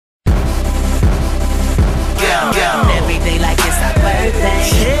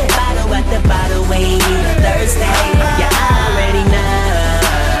birthday. Bottle at the bottle, waiting Thursday. You already know.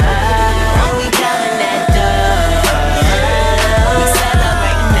 We counting that dough. We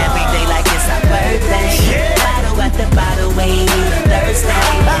celebrating every day like it's our birthday. Bottle at the bottle, waiting Thursday.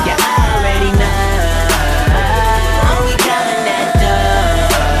 You already know. We counting that dough.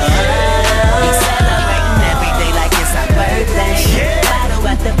 We celebrating every day like it's our birthday. Bottle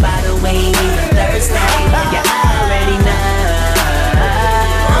at the bottle, waiting Thursday. You already know.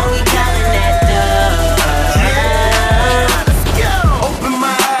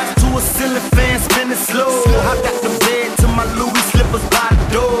 Slow, I got the bed to my Louis slippers by the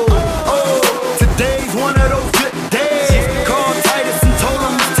door. Oh, today's one of those good days. Called Tydis and told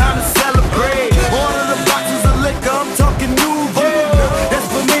him it's time to celebrate. Order the boxes of liquor, I'm talking Nouveau. That's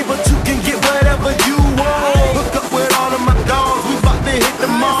for me, but you can get whatever you want. Hook up with all of my dogs, we bout to hit the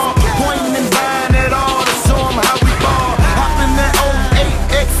mall. Pointing and buying it all to show them how we ball. Hop in that old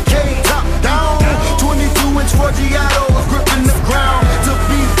 8XK top down. 22-inch Forgiatos gripping the ground. To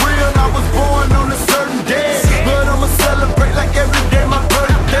be real, I was born on a certain day, but I'ma celebrate like every day my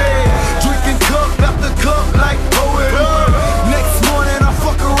birthday. Drinking cup after cup like poet. Next morning I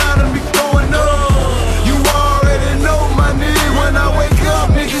fuck around and be throwing up. You already know my nigga. When I wake up,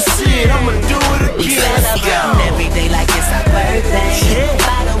 nigga, shit, I'ma do it again. We celebrating every day like it's our birthday.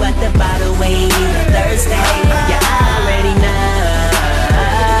 Bottle at the bottle, waiting Thursday. You already know.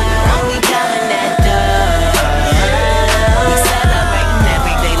 We counting that dough. We celebrating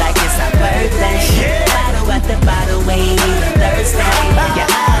every day like it's our birthday. Bottle at the bottle, waiting Thursday. You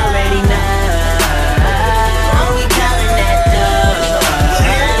already know. We counting that dough.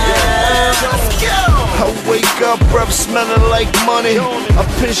 I wake up, breath smelling like money. I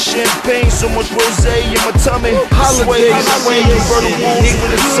piss champagne, so much rosé in my tummy. Holidays, rain, convertible wolves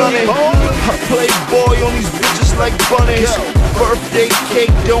when it's sunny. I play boy on these bitches like bunnies. Birthday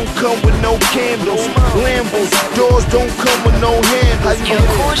cake don't come with no candles. Lambos, doors don't come with no handles.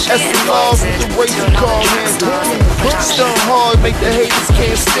 SLRs with the razor car handle. Stun hard, make the haters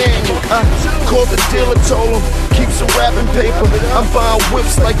can't stand you. I called the dealer, told him, keep some wrapping paper. I'm buying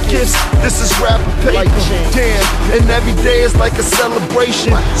whips like gifts, this is wrapping paper. Damn, and every day is like a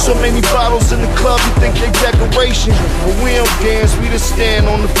celebration. So many bottles in the club, you think they decoration. But we don't dance, we just stand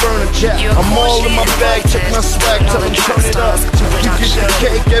on the furniture. I'm all in my bag, check my swag, tell them turn it up. You get the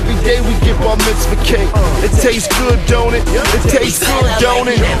cake, every day we get bar mitzvah cake. It tastes good, don't it? It tastes good, don't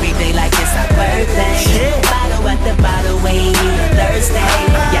it? Every day like it's our birthday. Bottle at the bottle, waiting Thursday.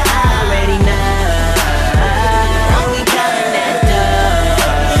 You already know. We counting that dough.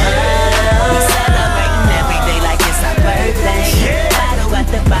 We celebrating every day like it's our birthday. Bottle at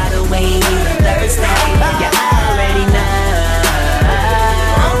the bottle, waiting Thursday. You already know.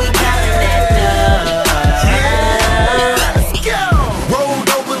 We counting that dough. Rolled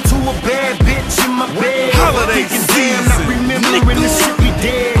over to a bad bitch in my bed. Holiday Damn, not remembering the shit we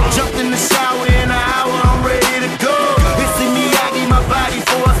did. Jumped in the shower in an hour, I'm ready to go. It's in Miyagi, my body,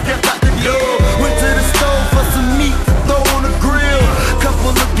 before I stepped